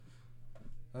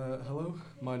Hello,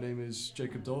 my name is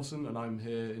Jacob Dawson and I'm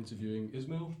here interviewing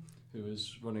Ismail, who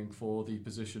is running for the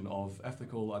position of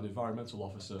Ethical and Environmental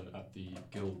Officer at the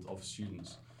Guild of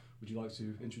Students. Would you like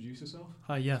to introduce yourself?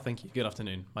 Hi, yeah, thank you. Good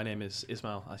afternoon. My name is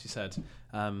Ismail, as you said.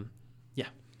 Yeah.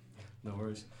 No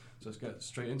worries. So let's get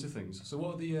straight into things. So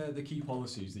what are the key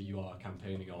policies that you are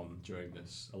campaigning on during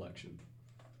this election?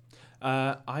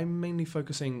 I'm mainly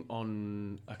focusing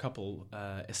on a couple.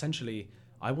 Essentially,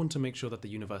 I want to make sure that the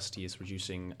university is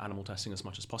reducing animal testing as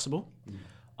much as possible.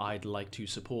 I'd like to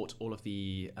support all of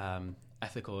the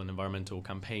ethical and environmental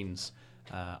campaigns.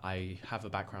 I have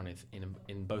a background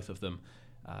in both of them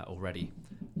already,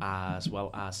 as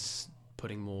well as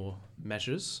putting more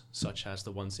measures, such as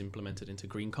the ones implemented into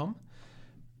GreenCom.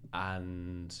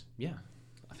 And yeah,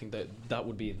 I think that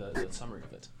would be the summary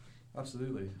of it.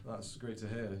 Absolutely, that's great to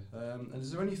hear. And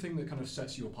is there anything that kind of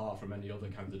sets you apart from any other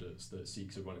candidates that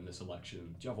seek to run in this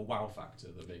election? Do you have a wow factor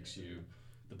that makes you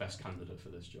the best candidate for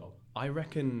this job? I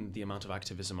reckon the amount of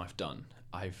activism I've done.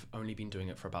 I've only been doing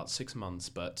it for about 6 months,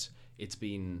 but it's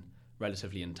been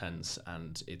relatively intense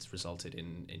and it's resulted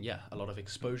in a lot of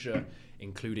exposure,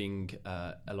 including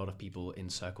a lot of people in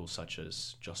circles such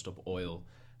as Just Stop Oil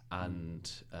and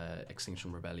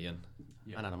Extinction Rebellion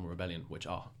and Animal Rebellion, which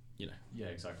are, Yeah,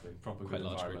 exactly. Proper quite good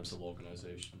large environmental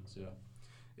organisations,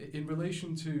 yeah. In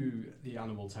relation to the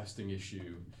animal testing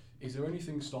issue, is there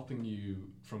anything stopping you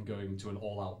from going to an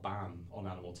all-out ban on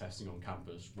animal testing on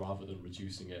campus rather than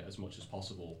reducing it as much as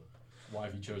possible? Why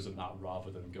have you chosen that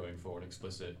rather than going for an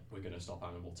explicit, we're going to stop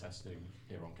animal testing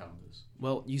here on campus?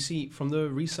 Well, you see, from the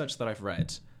research that I've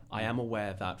read, I am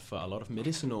aware that for a lot of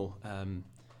medicinal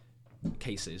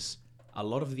cases, a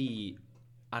lot of the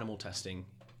animal testing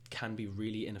can be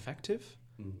really ineffective,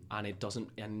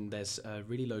 and there's a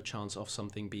really low chance of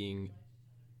something being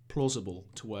plausible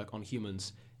to work on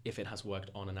humans if it has worked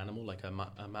on an animal like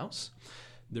a mouse.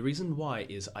 The reason why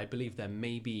is I believe there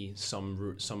may be some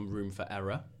room for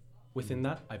error within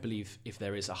that. I believe if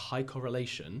there is a high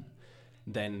correlation,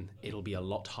 then it'll be a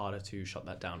lot harder to shut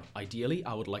that down. Ideally,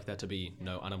 I would like there to be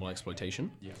no animal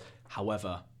exploitation. Yeah.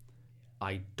 However,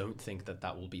 I don't think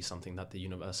that will be something that the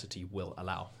university will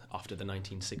allow after the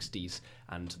 1960s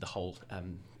and the whole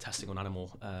testing on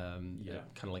animal kind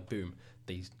of like boom.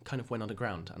 They kind of went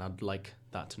underground, and I'd like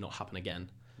that to not happen again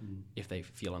if they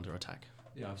feel under attack.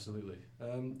 Yeah, absolutely.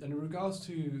 And in regards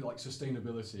to like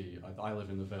sustainability, I live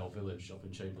in the Vale Village up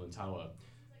in Chamberlain Tower,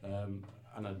 and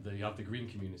you have the green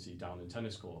community down in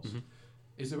tennis courts.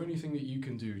 Is there anything that you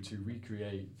can do to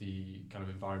recreate the kind of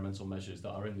environmental measures that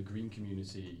are in the green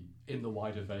community in the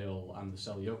wider Vale and the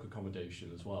Selly Oak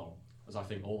accommodation as well? As I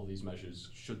think all of these measures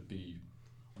should be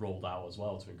rolled out as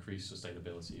well to increase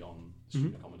sustainability on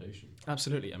student accommodation.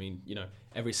 Absolutely. I mean,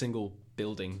 every single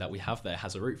building that we have there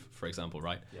has a roof, for example,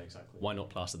 right? Yeah, exactly. Why not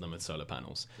plaster them with solar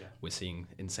panels? Yeah. We're seeing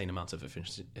insane amounts of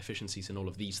efficiencies in all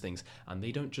of these things, and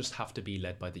they don't just have to be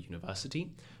led by the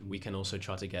university. We can also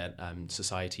try to get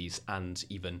societies and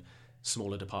even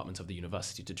smaller departments of the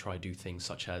university to try do things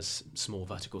such as small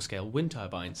vertical scale wind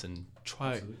turbines and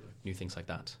try new things like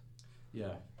that.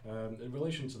 Yeah. In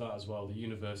relation to that as well, the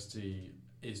university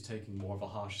is taking more of a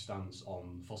harsh stance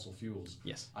on fossil fuels.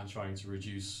 Yes. And trying to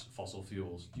reduce fossil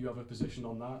fuels. Do you have a position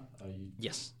on that? Are you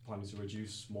Yes. planning to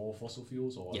reduce more fossil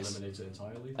fuels or eliminate it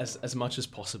entirely? As much as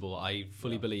possible. I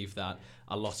fully believe that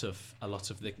a lot of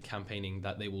the campaigning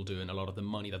that they will do and a lot of the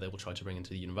money that they will try to bring into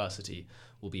the university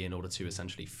will be in order to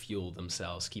essentially fuel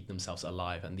themselves, keep themselves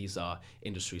alive, and these are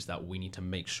industries that we need to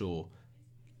make sure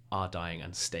are dying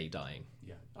and stay dying.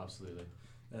 Yeah, absolutely.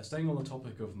 Staying on the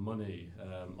topic of money,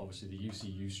 obviously the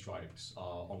UCU strikes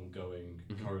are ongoing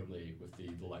currently with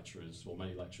the lecturers, or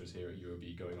many lecturers here at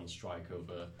UOB going on strike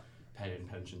over pay and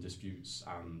pension disputes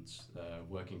and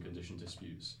working condition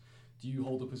disputes. Do you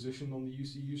hold a position on the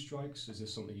UCU strikes? Is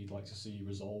this something you'd like to see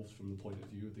resolved from the point of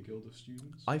view of the Guild of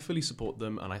Students? I fully support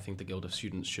them, and I think the Guild of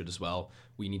Students should as well.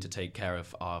 We need to take care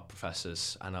of our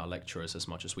professors and our lecturers as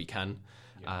much as we can.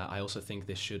 I also think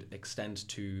this should extend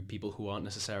to people who aren't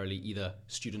necessarily either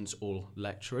students or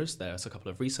lecturers. There's a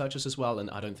couple of researchers as well, and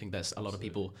I don't think there's a lot of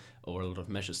people or a lot of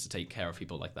measures to take care of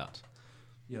people like that.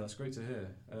 Yeah, that's great to hear.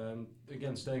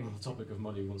 Again, staying on the topic of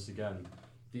money once again,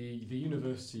 the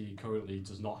university currently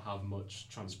does not have much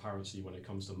transparency when it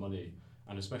comes to money,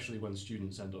 and especially when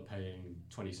students end up paying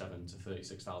 £27,000 to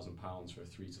 £36,000 for a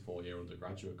 3 to 4 year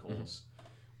undergraduate course.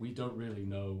 We don't really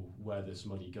know where this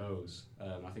money goes.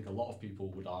 I think a lot of people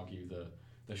would argue that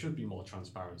there should be more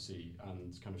transparency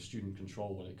and kind of student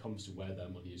control when it comes to where their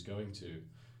money is going to.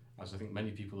 As I think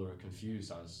many people are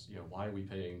confused why are we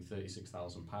paying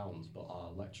 £36,000 but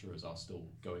our lecturers are still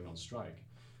going on strike?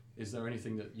 is there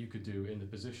anything that you could do in the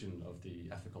position of the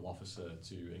ethical officer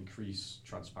to increase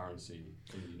transparency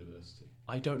in the university?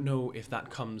 I don't know if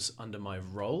that comes under my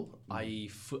role. I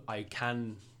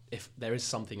can, if there is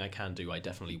something I can do, I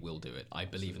definitely will do it. I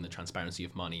believe in the transparency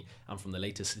of money, and from the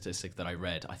latest statistic that I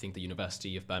read, I think the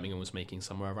University of Birmingham was making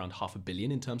somewhere around $500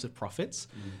 million in terms of profits.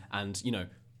 And,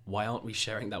 why aren't we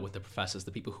sharing that with the professors,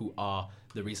 the people who are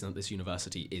the reason that this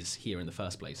university is here in the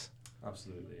first place?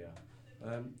 Absolutely,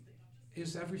 yeah.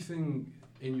 Is everything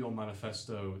in your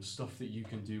manifesto stuff that you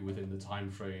can do within the time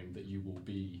frame that you will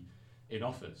be in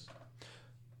office?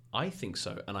 I think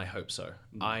so, and I hope so.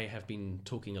 I have been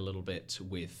talking a little bit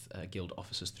with Guild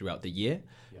officers throughout the year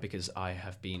because I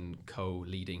have been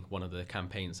co-leading one of the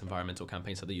campaigns, environmental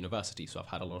campaigns at the university, so I've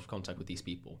had a lot of contact with these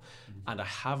people. And I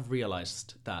have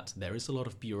realized that there is a lot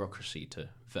of bureaucracy to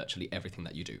virtually everything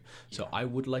that you do. So I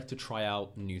would like to try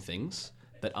out new things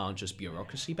that aren't just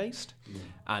bureaucracy-based.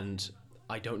 And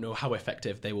I don't know how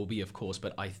effective they will be, of course,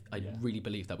 but I really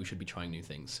believe that we should be trying new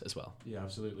things as well. Yeah,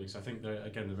 absolutely. So I think,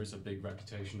 there is a big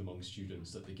reputation among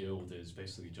students that the Guild is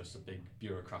basically just a big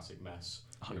bureaucratic mess.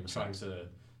 100%. Trying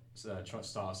to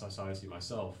start a society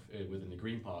myself within the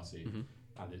Green Party,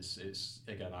 and it's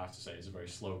again, I have to say, it's a very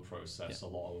slow process, a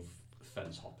lot of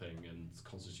fence hopping and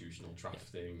constitutional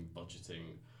drafting, budgeting,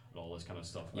 and all this kind of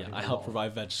stuff. Yeah, I helped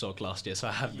provide VegSoc last year, so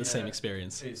I have the same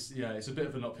experience. It's a bit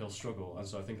of an uphill struggle, and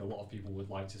so I think a lot of people would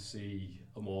like to see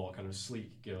a more kind of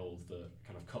sleek Guild that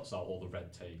kind of cuts out all the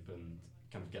red tape and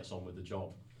kind of gets on with the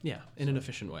job. Yeah, in an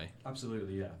efficient way.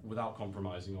 Absolutely, yeah, without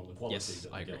compromising on the quality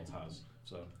that the Guild has.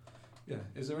 So, yeah,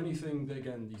 is there anything that,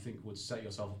 again, you think would set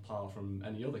yourself apart from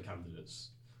any other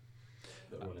candidates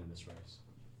that run in this race?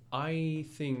 I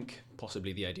think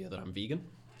possibly the idea that I'm vegan.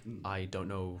 I don't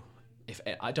know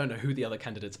who the other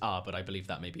candidates are, but I believe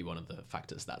that may be one of the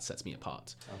factors that sets me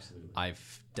apart. Absolutely.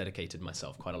 I've dedicated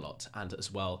myself quite a lot, and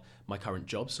as well, my current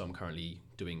job, so I'm currently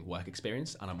doing work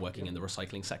experience, and I'm working in the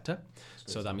recycling sector.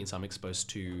 So that means I'm exposed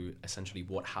to essentially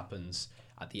what happens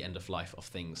at the end of life of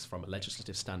things from a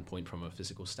legislative standpoint, from a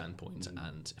physical standpoint,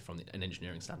 and from an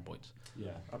engineering standpoint.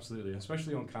 Yeah, absolutely.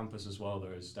 Especially on campus as well,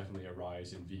 there is definitely a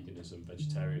rise in veganism,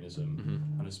 vegetarianism,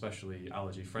 and especially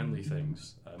allergy-friendly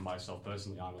things. Myself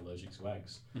personally, I'm allergic to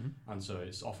eggs, and so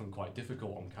it's often quite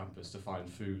difficult on campus to find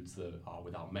foods that are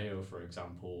without mayo, for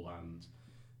example, and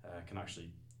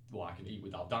I can eat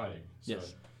without dying. So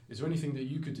Yes. Is there anything that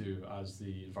you could do as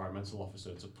the environmental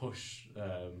officer to push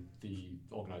the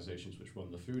organisations which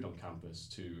run the food on campus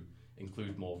to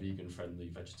include more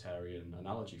vegan-friendly, vegetarian and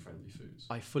allergy-friendly foods?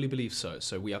 I fully believe so.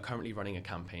 So we are currently running a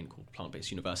campaign called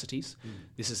Plant-Based Universities.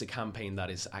 This is a campaign that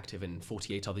is active in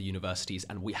 48 other universities,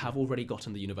 and we have already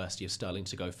gotten the University of Stirling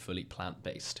to go fully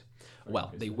plant-based.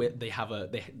 Well,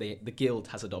 the Guild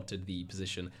has adopted the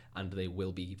position, and they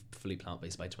will be fully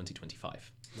plant-based by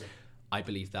 2025. Yeah. I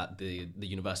believe that the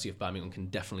University of Birmingham can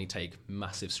definitely take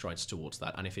massive strides towards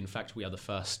that. And if in fact we are the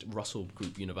first Russell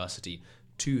Group university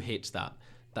to hit that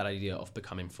idea of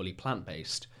becoming fully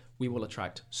plant-based, we will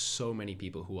attract so many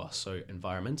people who are so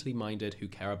environmentally minded, who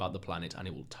care about the planet, and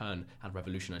it will turn and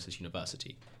revolutionize this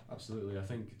university. Absolutely. I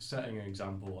think setting an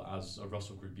example as a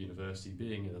Russell Group university,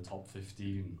 being in the top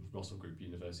 15 Russell Group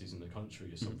universities in the country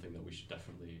is something that we should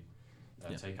definitely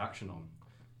take action on.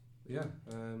 Yeah,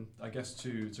 I guess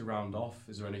to round off,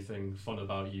 is there anything fun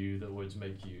about you that would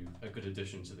make you a good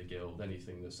addition to the Guild?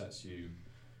 Anything that sets you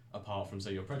apart from,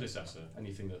 say, your predecessor?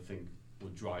 Anything that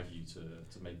would drive you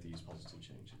to make these positive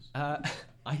changes?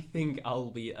 I think I'll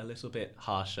be a little bit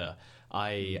harsher.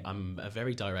 I'm a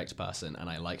very direct person, and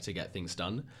I like to get things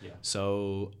done. Yeah.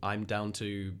 So I'm down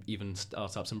to even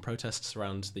start up some protests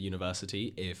around the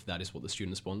university if that is what the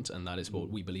students want, and that is what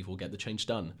we believe will get the change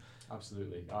done.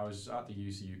 Absolutely. I was at the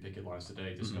UCU picket lines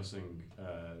today discussing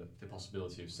the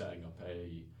possibility of setting up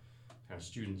a kind of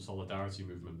student solidarity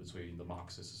movement between the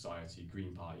Marxist Society,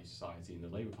 Green Party Society, and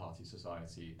the Labour Party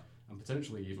Society, and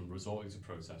potentially even resorting to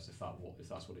protest if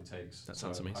that's what it takes. That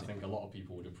sounds amazing. I think a lot of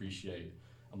people would appreciate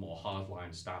a more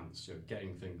hardline stance,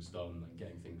 getting things done and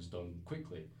getting things done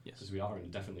quickly. Yes. Because we are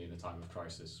definitely in a time of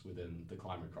crisis within the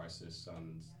climate crisis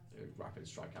and rapid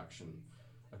strike action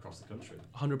across the country.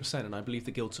 100%, and I believe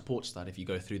the Guild supports that. If you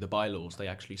go through the bylaws, they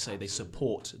actually say they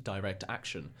support direct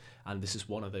action, and this is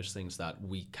one of those things that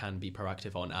we can be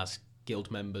proactive on as Guild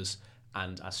members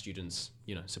and as students,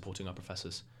 supporting our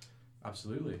professors.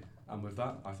 Absolutely. And with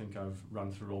that, I think I've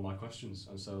run through all my questions,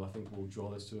 and so I think we'll draw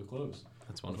this to a close.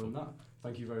 That's wonderful. Other than that,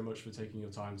 thank you very much for taking your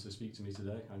time to speak to me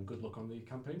today, and good luck on the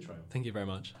campaign trail. Thank you very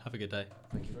much. Have a good day.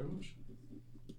 Thank you very much.